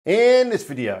In this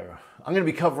video, I'm going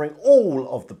to be covering all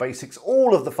of the basics,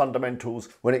 all of the fundamentals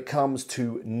when it comes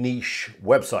to niche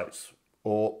websites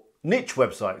or niche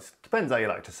websites. Depends how you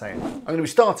like to say it. I'm going to be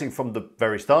starting from the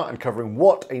very start and covering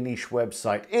what a niche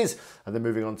website is, and then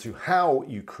moving on to how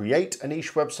you create a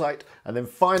niche website. And then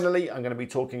finally, I'm going to be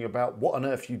talking about what on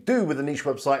earth you do with a niche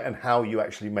website and how you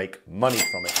actually make money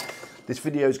from it. This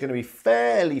video is going to be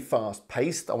fairly fast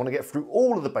paced. I want to get through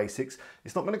all of the basics.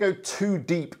 It's not going to go too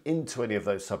deep into any of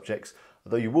those subjects,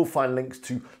 although you will find links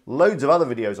to loads of other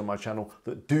videos on my channel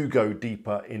that do go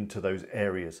deeper into those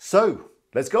areas. So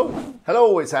let's go.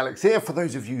 Hello, it's Alex here. For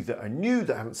those of you that are new,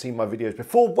 that haven't seen my videos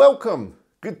before, welcome.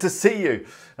 Good to see you.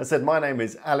 As I said, my name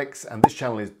is Alex and this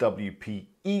channel is WP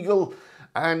Eagle.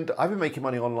 And I've been making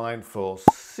money online for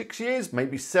 6 years,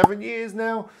 maybe 7 years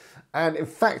now. And in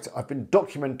fact, I've been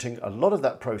documenting a lot of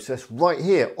that process right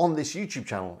here on this YouTube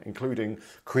channel, including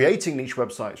creating niche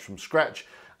websites from scratch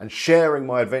and sharing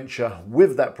my adventure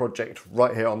with that project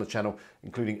right here on the channel,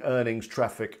 including earnings,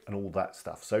 traffic, and all that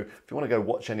stuff. So if you want to go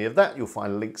watch any of that, you'll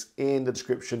find links in the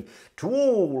description to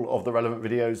all of the relevant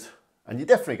videos, and you're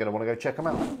definitely going to want to go check them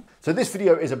out. So this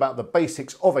video is about the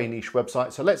basics of a niche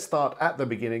website. So let's start at the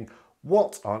beginning.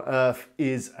 What on earth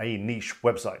is a niche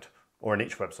website? Or a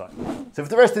niche website. So for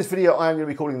the rest of this video, I am going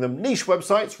to be calling them niche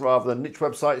websites rather than niche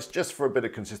websites, just for a bit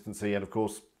of consistency. And of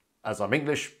course, as I'm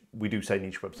English, we do say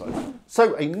niche websites.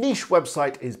 So a niche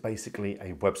website is basically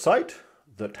a website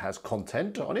that has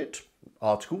content on it,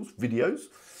 articles, videos,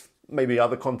 maybe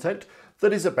other content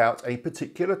that is about a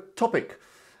particular topic.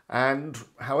 And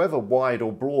however wide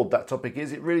or broad that topic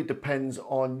is, it really depends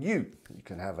on you. You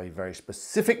can have a very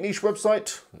specific niche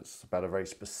website that's about a very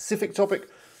specific topic.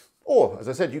 Or, as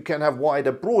I said, you can have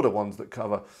wider, broader ones that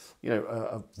cover,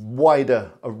 a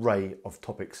wider array of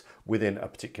topics within a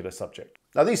particular subject.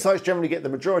 Now, these sites generally get the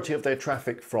majority of their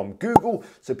traffic from Google.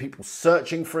 So people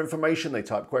searching for information, they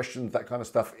type questions, that kind of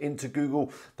stuff into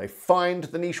Google. They find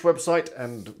the niche website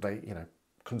and they,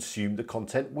 consume the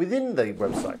content within the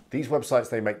website. These websites,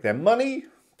 they make their money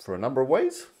for a number of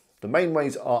ways. The main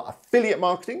ways are affiliate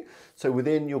marketing. So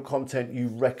within your content, you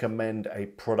recommend a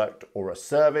product or a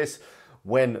service.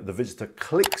 When the visitor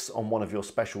clicks on one of your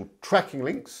special tracking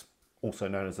links, also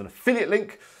known as an affiliate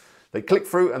link, they click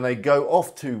through and they go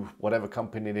off to whatever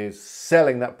company it is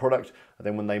selling that product. And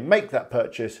then when they make that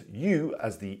purchase, you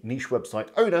as the niche website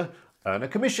owner earn a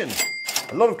commission.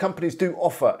 A lot of companies do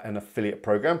offer an affiliate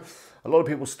program. A lot of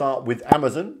people start with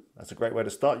Amazon. That's a great way to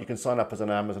start. You can sign up as an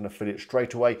Amazon affiliate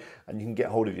straight away and you can get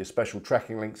hold of your special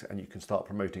tracking links and you can start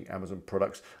promoting Amazon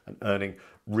products and earning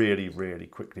really, really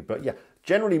quickly. But yeah,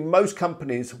 generally most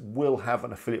companies will have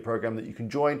an affiliate program that you can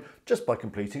join just by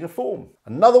completing a form.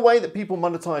 Another way that people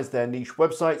monetize their niche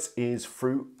websites is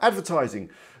through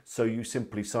advertising. So you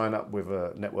simply sign up with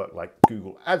a network like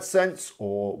Google AdSense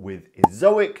or with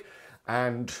Ezoic,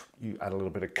 and you add a little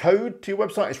bit of code to your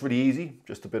website. It's really easy,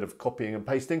 just a bit of copying and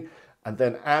pasting, and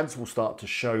then ads will start to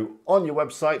show on your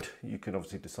website. You can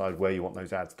obviously decide where you want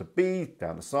those ads to be,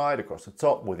 down the side, across the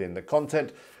top, within the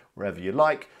content, wherever you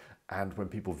like. And when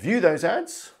people view those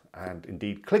ads, and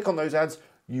indeed click on those ads,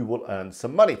 you will earn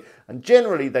some money. And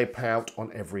generally they pay out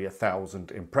on every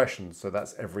 1,000 impressions. So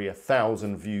that's every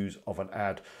 1,000 views of an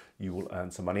ad, you will earn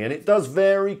some money. And it does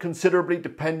vary considerably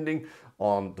depending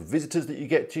on the visitors that you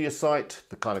get to your site,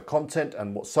 the kind of content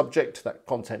and what subject that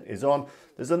content is on.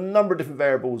 There's a number of different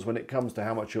variables when it comes to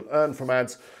how much you'll earn from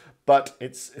ads, but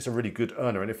it's a really good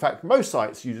earner. And in fact, most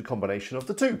sites use a combination of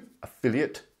the two,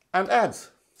 affiliate and ads.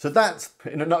 So that,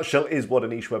 in a nutshell, is what a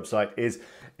niche website is.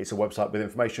 It's a website with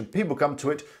information. People come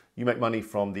to it, you make money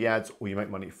from the ads or you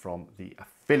make money from the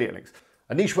affiliate links.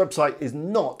 A niche website is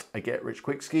not a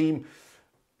get-rich-quick scheme.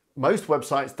 Most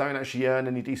websites don't actually earn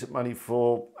any decent money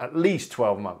for at least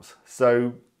 12 months.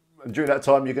 So during that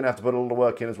time, you're going to have to put a lot of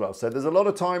work in as well. So there's a lot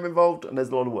of time involved and there's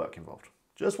a lot of work involved.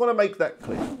 Just want to make that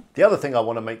clear. The other thing I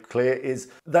want to make clear is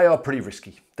they are pretty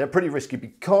risky. They're pretty risky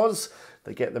because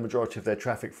they get the majority of their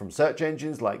traffic from search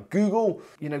engines like Google.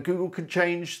 Google can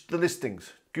change the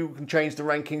listings. Google can change the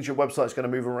rankings. Your website's going to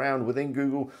move around within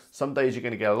Google. Some days you're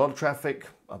going to get a lot of traffic,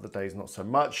 other days not so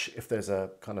much. If there's a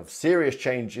kind of serious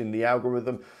change in the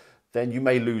algorithm, then you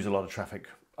may lose a lot of traffic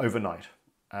overnight.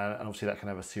 And obviously that can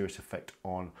have a serious effect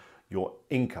on your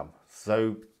income.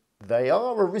 So they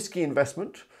are a risky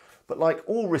investment, but like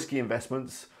all risky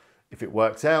investments, if it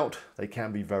works out, they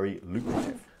can be very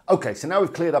lucrative. Okay, so now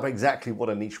we've cleared up exactly what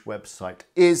a niche website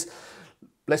is.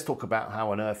 Let's talk about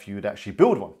how on earth you would actually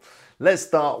build one. Let's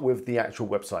start with the actual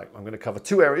website. I'm going to cover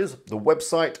two areas, the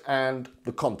website and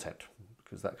the content,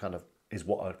 because that kind of is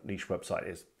what a niche website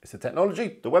is. It's the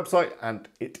technology, the website, and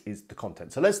it is the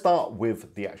content. So let's start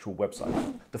with the actual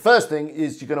website. The first thing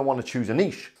is you're going to want to choose a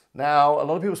niche. Now, a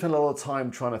lot of people spend a lot of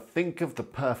time trying to think of the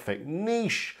perfect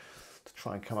niche, to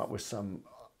try and come up with some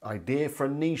idea for a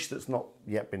niche that's not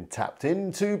yet been tapped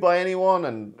into by anyone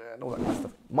and all that kind of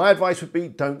stuff. My advice would be,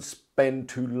 don't spend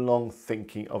too long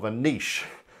thinking of a niche.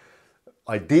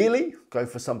 Ideally, go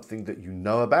for something that you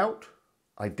know about.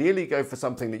 Ideally, go for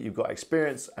something that you've got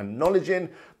experience and knowledge in,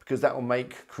 because that will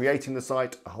make creating the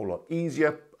site a whole lot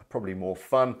easier, probably more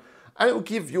fun, and it will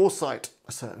give your site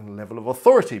a certain level of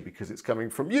authority because it's coming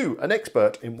from you, an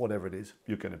expert in whatever it is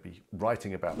you're going to be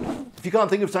writing about. If you can't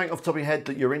think of something off the top of your head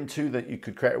that you're into that you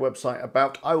could create a website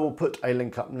about, I will put a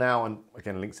link up now, and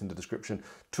again, links in the description,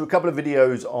 to a couple of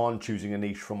videos on choosing a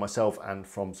niche from myself and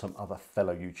from some other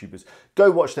fellow YouTubers.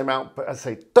 Go watch them out, but as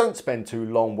I say, don't spend too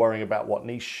long worrying about what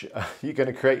niche you're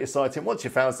going to create your site in. Once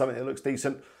you've found something that looks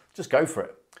decent, just go for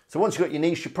it. So once you've got your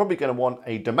niche, you're probably going to want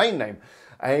a domain name.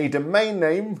 A domain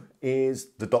name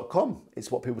is the .com. It's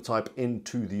what people type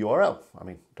into the URL. I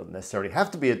mean, it doesn't necessarily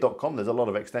have to be a .com. There's a lot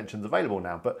of extensions available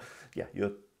now, but yeah,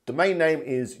 your domain name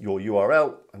is your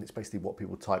URL, and it's basically what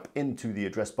people type into the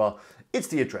address bar. It's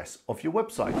the address of your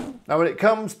website. Now, when it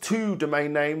comes to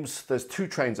domain names, there's two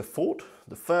trains of thought.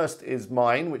 The first is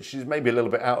mine, which is maybe a little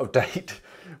bit out of date,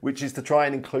 which is to try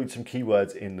and include some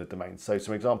keywords in the domain. So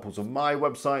some examples of my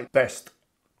website: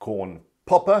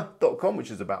 bestcornpopper.com,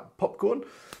 which is about popcorn.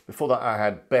 Before that, I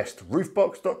had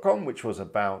bestroofbox.com, which was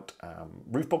about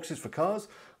roof boxes for cars.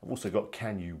 I've also got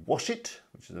Can You Wash It,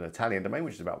 which is an Italian domain,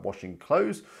 which is about washing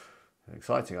clothes.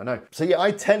 Exciting, I know. So yeah,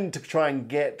 I tend to try and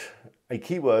get a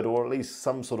keyword, or at least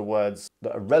some sort of words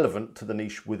that are relevant to the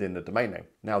niche within the domain name.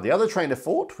 Now, the other train of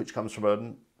thought, which comes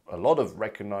from a lot of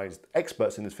recognized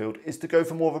experts in this field, is to go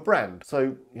for more of a brand.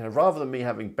 So, you know, rather than me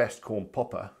having Best Corn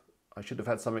Popper, I should have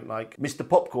had something like Mr.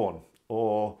 Popcorn,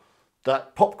 or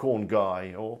That Popcorn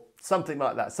Guy, or something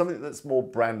like that, something that's more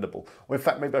brandable. Or in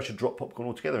fact, maybe I should drop popcorn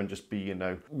altogether and just be, you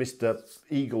know, Mr.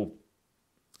 Eagle,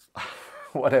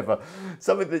 whatever.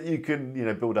 Something that you can, you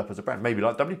know, build up as a brand. Maybe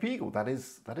like WP Eagle, that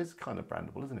is kind of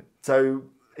brandable, isn't it? So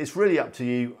it's really up to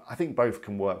you. I think both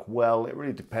can work well. It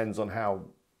really depends on how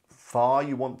far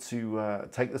you want to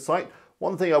take the site.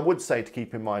 One thing I would say to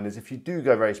keep in mind is if you do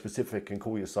go very specific and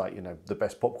call your site, you know, the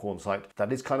best popcorn site,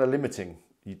 that is kind of limiting.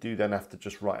 You do then have to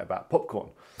just write about popcorn.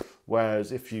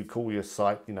 Whereas if you call your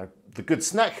site, you know, the good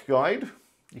snack guide,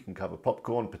 you can cover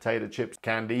popcorn, potato chips,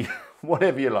 candy,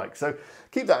 whatever you like. So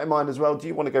keep that in mind as well. Do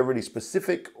you want to go really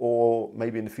specific, or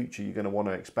maybe in the future you're going to want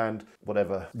to expand?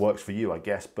 Whatever works for you, I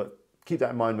guess, but keep that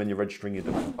in mind when you're registering your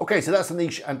domain. Okay, so that's the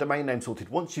niche and domain name sorted.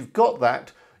 Once you've got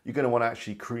that, you're going to want to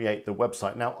actually create the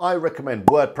website. Now, I recommend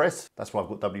WordPress. That's why I've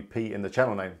got WP in the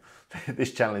channel name.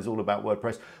 This channel is all about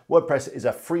WordPress. WordPress is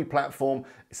a free platform.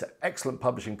 It's an excellent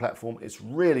publishing platform. It's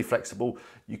really flexible.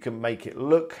 You can make it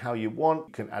look how you want.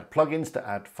 You can add plugins to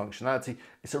add functionality.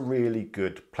 It's a really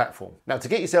good platform. Now, to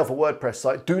get yourself a WordPress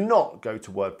site, do not go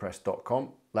to wordpress.com.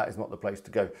 That is not the place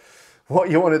to go. What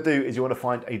you want to do is you want to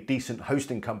find a decent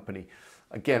hosting company.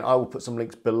 Again, I will put some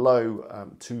links below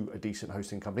to a decent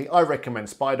hosting company. I recommend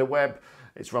Spiderweb.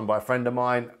 It's run by a friend of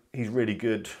mine. He's really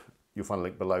good. You'll find a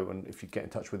link below, and if you get in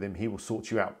touch with him, he will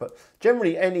sort you out. But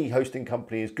generally, any hosting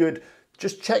company is good.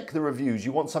 Just check the reviews.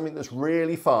 You want something that's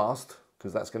really fast,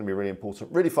 because that's going to be really important,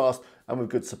 really fast and with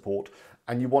good support.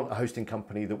 And you want a hosting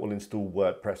company that will install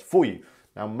WordPress for you.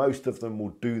 Now, most of them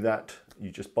will do that.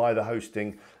 You just buy the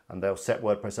hosting and they'll set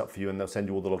WordPress up for you, and they'll send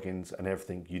you all the logins and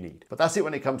everything you need. But that's it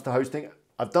when it comes to hosting.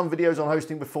 I've done videos on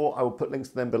hosting before. I will put links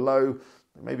to them below.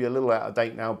 Maybe a little out of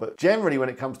date now, but generally when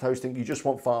it comes to hosting, you just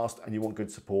want fast and you want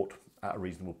good support at a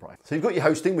reasonable price. So you've got your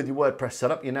hosting with your WordPress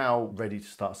set up. You're now ready to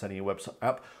start setting your website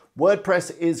up.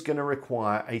 WordPress is going to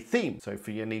require a theme. So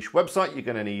for your niche website, you're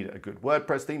going to need a good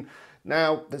WordPress theme.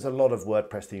 Now, there's a lot of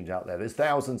WordPress themes out there. There's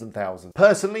thousands and thousands.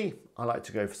 Personally, I like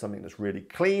to go for something that's really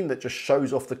clean, that just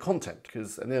shows off the content,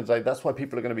 because at the end of the day, that's why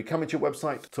people are going to be coming to your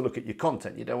website, to look at your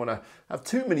content. You don't want to have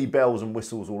too many bells and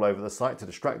whistles all over the site to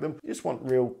distract them. You just want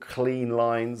real clean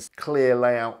lines, clear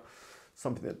layout,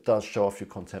 something that does show off your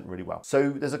content really well. So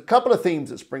there's a couple of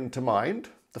themes that spring to mind.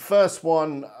 The first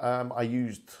one I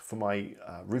used for my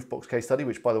Roofbox case study,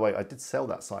 which, by the way, I did sell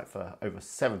that site for over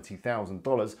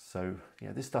 $70,000. So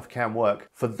yeah, this stuff can work.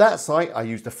 For that site, I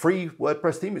used a free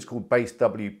WordPress theme. It's called Base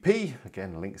WP.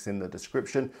 Again, links in the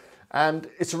description. And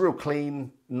it's a real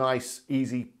clean, nice,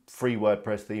 easy, free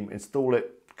WordPress theme. Install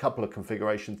it, couple of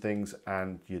configuration things,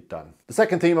 and you're done. The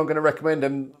second theme I'm going to recommend,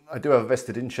 and I do have a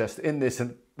vested interest in this,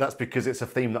 and that's because it's a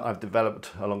theme that I've developed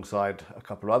alongside a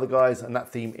couple of other guys, and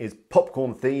that theme is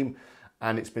Popcorn Theme.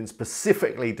 and it's been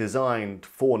specifically designed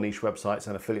for niche websites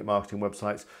and affiliate marketing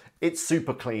websites. It's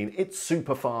super clean, it's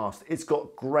super fast, it's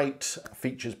got great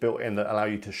features built in that allow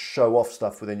you to show off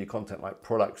stuff within your content, like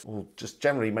products, or just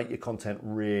generally make your content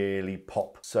really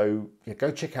pop. So yeah, go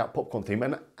check out Popcorn Theme.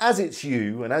 And as it's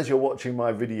you, and as you're watching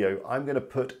my video, I'm gonna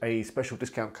put a special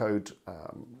discount code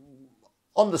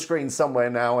on the screen somewhere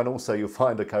now, and also you'll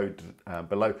find a code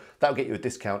below. That'll get you a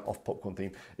discount off Popcorn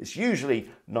Theme. It's usually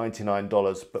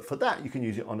 $99, but for that you can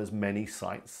use it on as many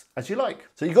sites as you like.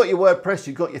 So you've got your WordPress,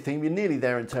 you've got your theme, you're nearly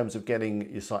there in terms of getting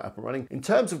your site up and running. In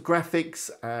terms of graphics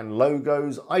and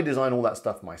logos, I design all that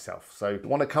stuff myself. So if you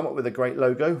want to come up with a great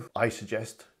logo, I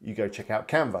suggest you go check out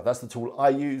Canva. That's the tool I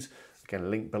use. Again,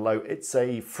 link below. It's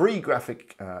a free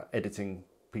graphic editing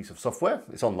piece of software.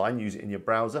 It's online, use it in your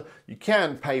browser. You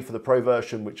can pay for the pro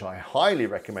version, which I highly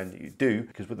recommend that you do,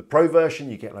 because with the pro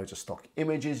version you get loads of stock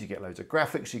images, you get loads of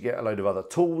graphics, you get a load of other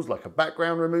tools like a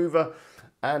background remover,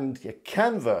 and your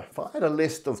Canva. If I had a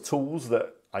list of tools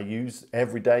that I use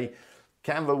every day,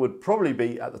 Canva would probably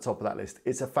be at the top of that list.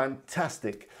 It's a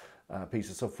fantastic piece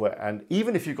of software, and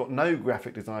even if you've got no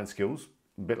graphic design skills,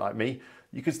 a bit like me,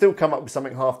 you can still come up with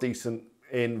something half decent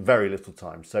in very little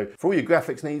time. So for all your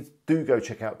graphics needs, do go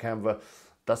check out Canva.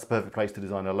 That's the perfect place to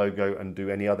design a logo and do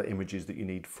any other images that you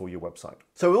need for your website.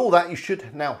 So with all that, you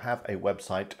should now have a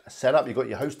website set up. You've got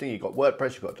your hosting, you've got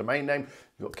WordPress, you've got a domain name,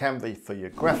 you've got Canva for your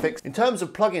graphics. In terms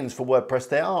of plugins for WordPress,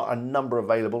 there are a number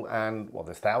available, and well,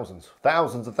 there's thousands and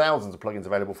thousands of plugins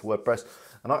available for WordPress.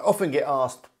 And I often get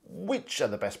asked which are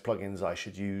the best plugins I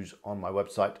should use on my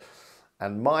website.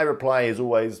 And my reply is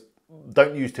always,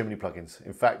 don't use too many plugins.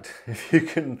 In fact, if you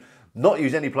can not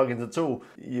use any plugins at all,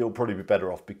 you'll probably be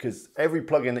better off, because every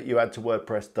plugin that you add to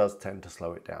WordPress does tend to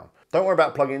slow it down. Don't worry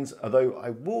about plugins, although I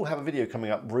will have a video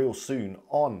coming up real soon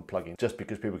on plugins, just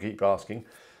because people keep asking.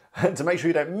 And to make sure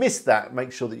you don't miss that,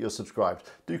 make sure that you're subscribed.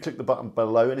 Do click the button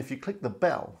below, and if you click the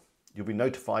bell, you'll be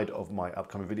notified of my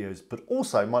upcoming videos, but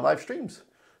also my live streams.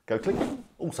 Go click it.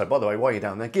 Also, by the way, while you're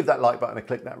down there, give that like button a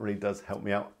click. That really does help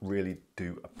me out. Really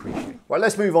do appreciate it. Right,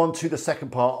 let's move on to the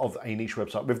second part of a niche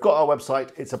website. We've got our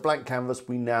website. It's a blank canvas.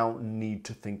 We now need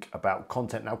to think about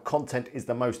content. Now, content is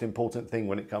the most important thing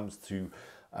when it comes to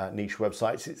niche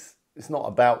websites. It's not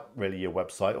about really your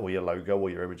website or your logo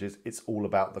or your images. It's all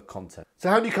about the content. So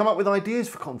how do you come up with ideas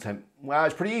for content? Well,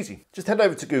 it's pretty easy. Just head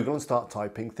over to Google and start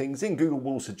typing things in. Google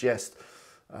will suggest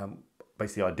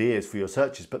basically ideas for your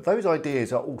searches, but those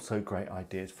ideas are also great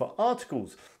ideas for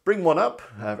articles. Bring one up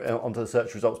onto the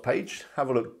search results page, have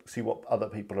a look, see what other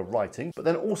people are writing, but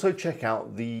then also check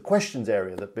out the questions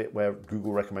area, the bit where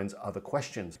Google recommends other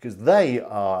questions, because they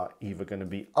are either going to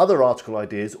be other article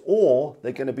ideas or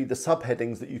they're going to be the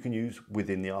subheadings that you can use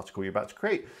within the article you're about to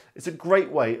create. It's a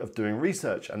great way of doing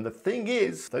research, and the thing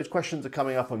is, those questions are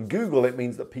coming up on Google. It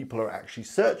means that people are actually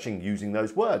searching using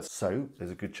those words. So there's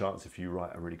a good chance if you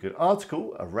write a really good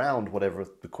article around whatever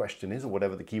the question is or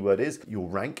whatever the keyword is, you'll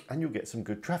rank and you'll get some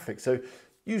good traffic. So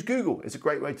use Google. It's a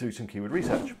great way to do some keyword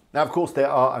research. Now, of course, there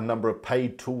are a number of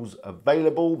paid tools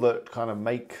available that kind of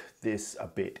make this a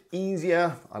bit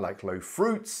easier. I like Low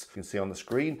Fruits. You can see on the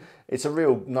screen. It's a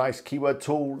real nice keyword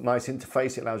tool, nice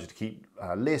interface. It allows you to keep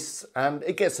lists, and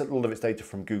it gets a lot of its data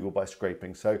from Google by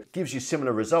scraping. So it gives you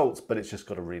similar results, but it's just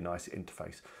got a really nice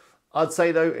interface. I'd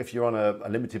say though, if you're on a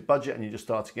limited budget and you're just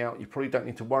starting out, you probably don't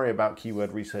need to worry about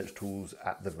keyword research tools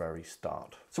at the very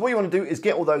start. So what you want to do is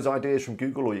get all those ideas from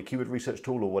Google or your keyword research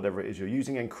tool or whatever it is you're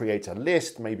using, and create a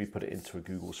list, maybe put it into a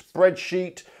Google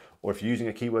spreadsheet, or if you're using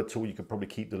a keyword tool, you could probably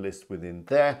keep the list within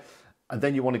there. And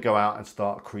then you want to go out and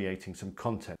start creating some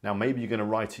content. Now, maybe you're going to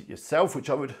write it yourself, which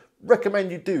I would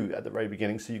recommend you do at the very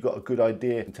beginning, so you've got a good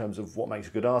idea in terms of what makes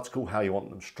a good article, how you want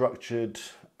them structured,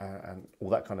 and all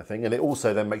that kind of thing. And it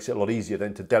also then makes it a lot easier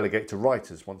then to delegate to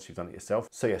writers once you've done it yourself.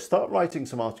 So yeah, start writing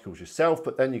some articles yourself,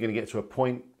 but then you're going to get to a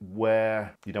point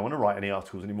where you don't want to write any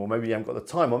articles anymore. Maybe you haven't got the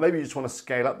time, or maybe you just want to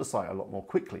scale up the site a lot more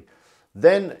quickly.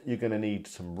 Then you're going to need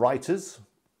some writers,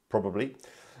 probably.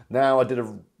 Now, I did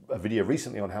a video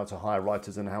recently on how to hire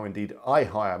writers and how indeed I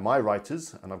hire my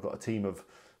writers, and I've got a team of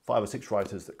 5 or 6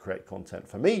 writers that create content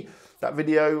for me. That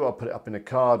video, I'll put it up in a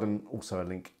card and also a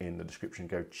link in the description.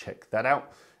 Go check that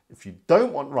out. If you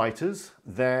don't want writers,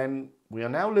 then we are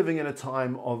now living in a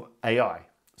time of AI.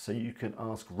 So you can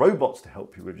ask robots to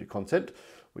help you with your content,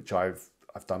 which I've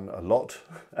done a lot,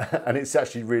 and it's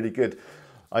actually really good.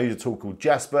 I use a tool called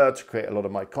Jasper to create a lot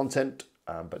of my content,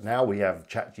 but now we have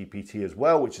ChatGPT as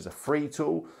well, which is a free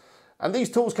tool. And these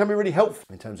tools can be really helpful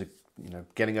in terms of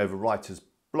getting over writer's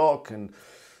block and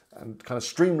kind of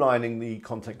streamlining the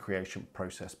content creation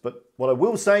process. But what I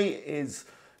will say is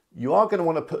you are going to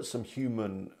want to put some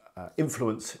human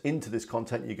influence into this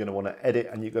content. You're going to want to edit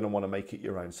and you're going to want to make it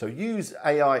your own. So use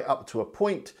AI up to a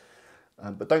point,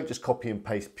 but don't just copy and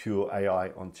paste pure AI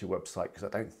onto your website, because I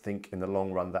don't think in the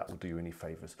long run that will do you any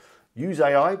favors. Use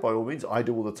AI by all means. I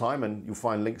do all the time, and you'll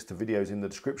find links to videos in the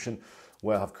description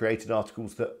where I've created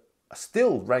articles that are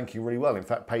still ranking really well. In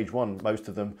fact, page one, most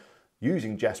of them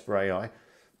using Jasper AI.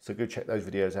 So go check those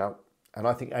videos out. And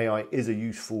I think AI is a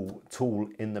useful tool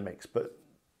in the mix, but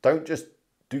don't just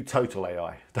do total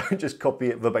AI. Don't just copy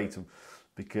it verbatim,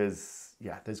 because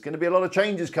yeah, there's going to be a lot of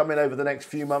changes coming over the next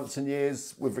few months and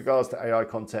years with regards to AI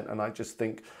content. And I just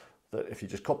think that if you're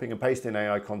just copying and pasting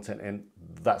AI content in,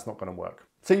 that's not going to work.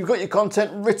 So you've got your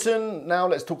content written. Now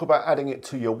let's talk about adding it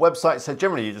to your website. So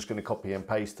generally you're just going to copy and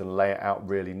paste and lay it out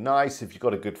really nice. If you've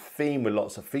got a good theme with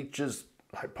lots of features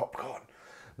like popcorn,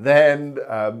 then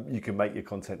you can make your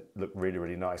content look really,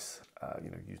 really nice.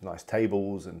 Use nice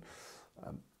tables and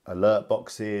alert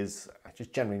boxes.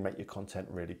 Just generally make your content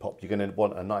really pop. You're going to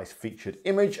want a nice featured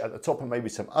image at the top and maybe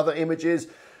some other images.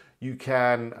 You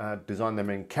can design them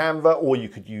in Canva, or you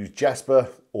could use Jasper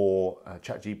or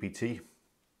ChatGPT.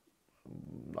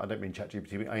 I don't mean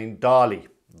ChatGPT, I mean DALL-E,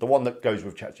 the one that goes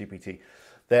with ChatGPT.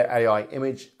 They're AI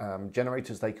image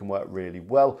generators. They can work really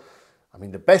well. I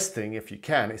mean, the best thing, if you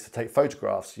can, is to take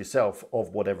photographs yourself of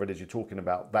whatever it is you're talking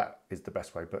about. That is the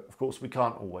best way, but of course we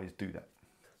can't always do that.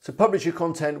 So publish your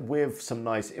content with some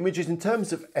nice images. In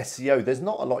terms of SEO, there's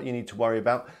not a lot you need to worry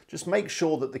about. Just make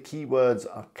sure that the keywords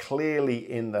are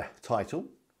clearly in the title.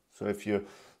 So if you're,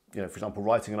 for example,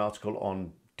 writing an article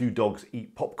on do dogs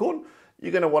eat popcorn,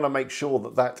 you're going to want to make sure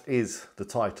that that is the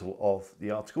title of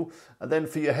the article. And then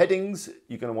for your headings,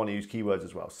 you're going to want to use keywords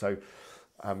as well. So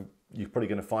you're probably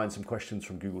going to find some questions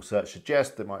from Google Search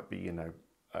Suggest. There might be,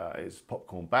 is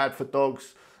popcorn bad for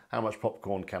dogs? How much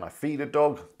popcorn can I feed a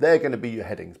dog? They're going to be your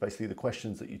headings, basically the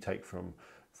questions that you take from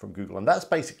Google. And that's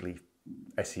basically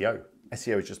SEO.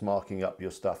 SEO is just marking up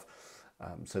your stuff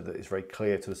so that it's very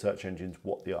clear to the search engines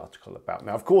what the article is about.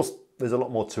 Now, of course, there's a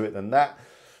lot more to it than that.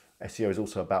 SEO is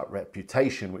also about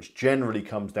reputation, which generally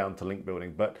comes down to link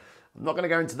building. But I'm not going to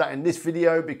go into that in this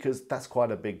video because that's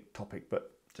quite a big topic.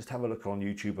 But just have a look on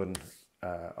YouTube and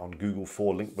on Google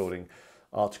for link building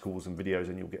articles and videos,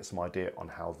 and you'll get some idea on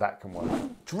how that can work.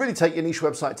 To really take your niche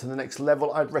website to the next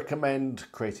level, I'd recommend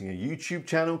creating a YouTube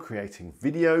channel, creating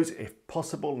videos if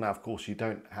possible. Now, of course, you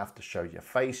don't have to show your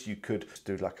face. You could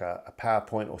do like a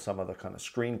PowerPoint or some other kind of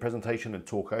screen presentation and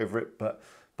talk over it. But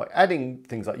by adding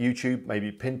things like YouTube,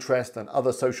 maybe Pinterest and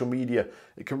other social media,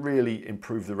 it can really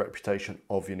improve the reputation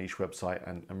of your niche website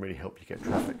and really help you get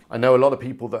traffic. I know a lot of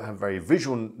people that have very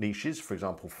visual niches, for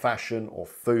example, fashion or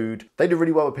food. They do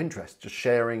really well with Pinterest, just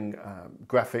sharing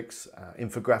graphics,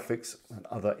 infographics and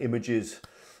other images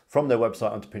from their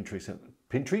website onto Pinterest.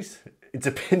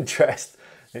 Into Pinterest.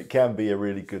 It can be a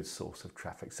really good source of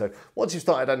traffic. So once you've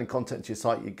started adding content to your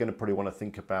site, you're going to probably want to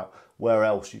think about where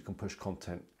else you can push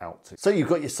content out to. So you've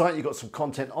got your site, you've got some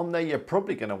content on there, you're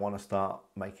probably going to want to start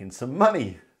making some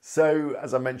money. So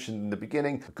as I mentioned in the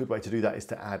beginning, a good way to do that is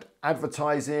to add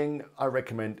advertising. I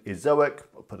recommend Ezoic.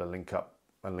 I'll put a link up,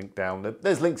 a link down.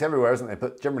 There's links everywhere, isn't there?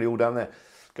 But generally all down there.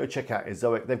 Go check out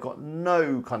Ezoic. They've got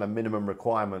no kind of minimum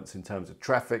requirements in terms of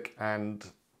traffic, and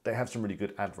they have some really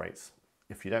good ad rates.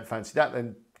 If you don't fancy that,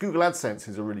 then Google AdSense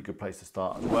is a really good place to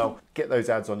start as well. Get those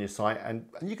ads on your site, and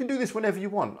you can do this whenever you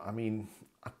want. I mean,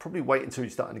 I'd probably wait until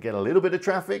you're starting to get a little bit of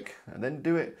traffic and then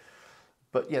do it.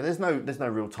 But yeah, there's no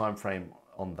real time frame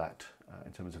on that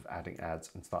in terms of adding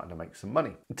ads and starting to make some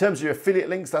money. In terms of your affiliate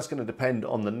links, that's going to depend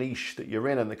on the niche that you're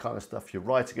in and the kind of stuff you're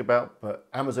writing about. But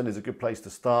Amazon is a good place to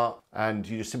start, and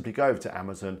you just simply go over to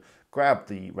Amazon, grab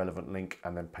the relevant link,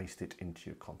 and then paste it into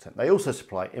your content. They also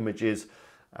supply images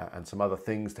and some other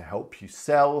things to help you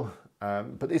sell.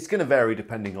 But it's going to vary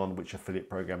depending on which affiliate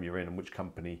program you're in and which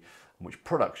company and which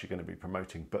products you're going to be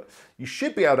promoting. But you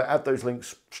should be able to add those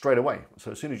links straight away.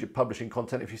 So as soon as you're publishing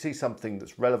content, if you see something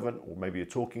that's relevant, or maybe you're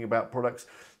talking about products,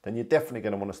 then you're definitely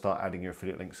going to want to start adding your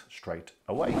affiliate links straight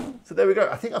away. So there we go.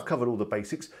 I think I've covered all the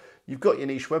basics. You've got your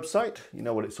niche website. You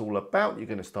know what it's all about. You're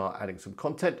going to start adding some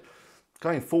content.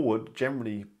 Going forward,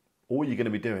 generally, all you're going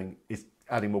to be doing is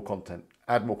adding more content.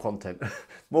 Add more content.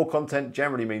 More content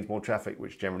generally means more traffic,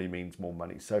 which generally means more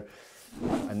money. So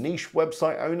a niche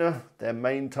website owner, their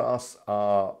main tasks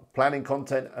are planning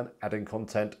content and adding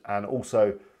content, and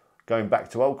also going back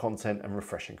to old content and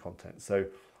refreshing content. So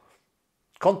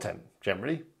content,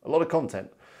 generally, a lot of content.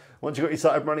 Once you've got your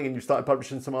site up running and you've started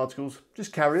publishing some articles,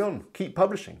 just carry on, keep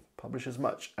publishing. Publish as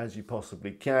much as you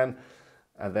possibly can,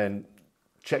 and then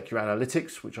check your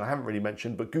analytics, which I haven't really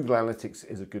mentioned, but Google Analytics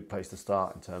is a good place to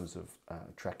start in terms of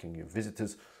tracking your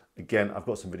visitors Again, I've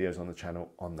got some videos on the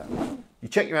channel on that. You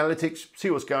check your analytics,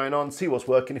 see what's going on, see what's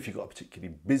working. If you've got a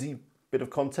particularly busy bit of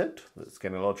content that's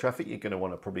getting a lot of traffic, you're going to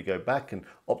want to probably go back and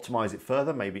optimize it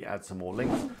further, maybe add some more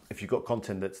links. If you've got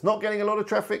content that's not getting a lot of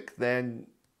traffic, then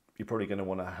you're probably going to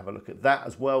want to have a look at that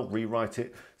as well, rewrite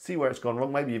it, see where it's gone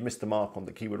wrong. Maybe you've missed the mark on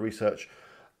the keyword research,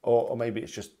 or maybe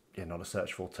it's just not a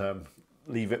searchable term.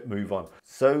 Leave it, move on.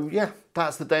 So yeah,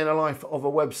 that's the day in the life of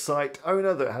a website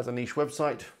owner that has a niche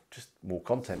website, just more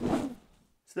content.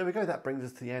 So there we go, that brings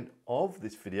us to the end of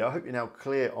this video. I hope you're now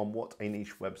clear on what a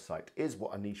niche website is,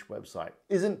 what a niche website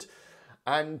isn't,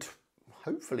 and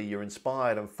hopefully you're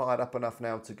inspired and fired up enough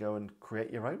now to go and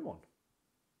create your own one.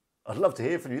 I'd love to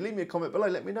hear from you. Leave me a comment below,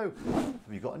 let me know.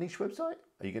 Have you got a niche website?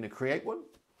 Are you going to create one?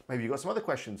 Maybe you've got some other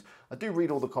questions. I do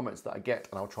read all the comments that I get,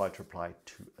 and I'll try to reply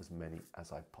to as many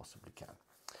as I possibly can.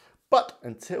 But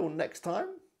until next time,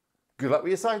 good luck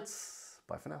with your sites.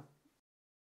 Bye for now.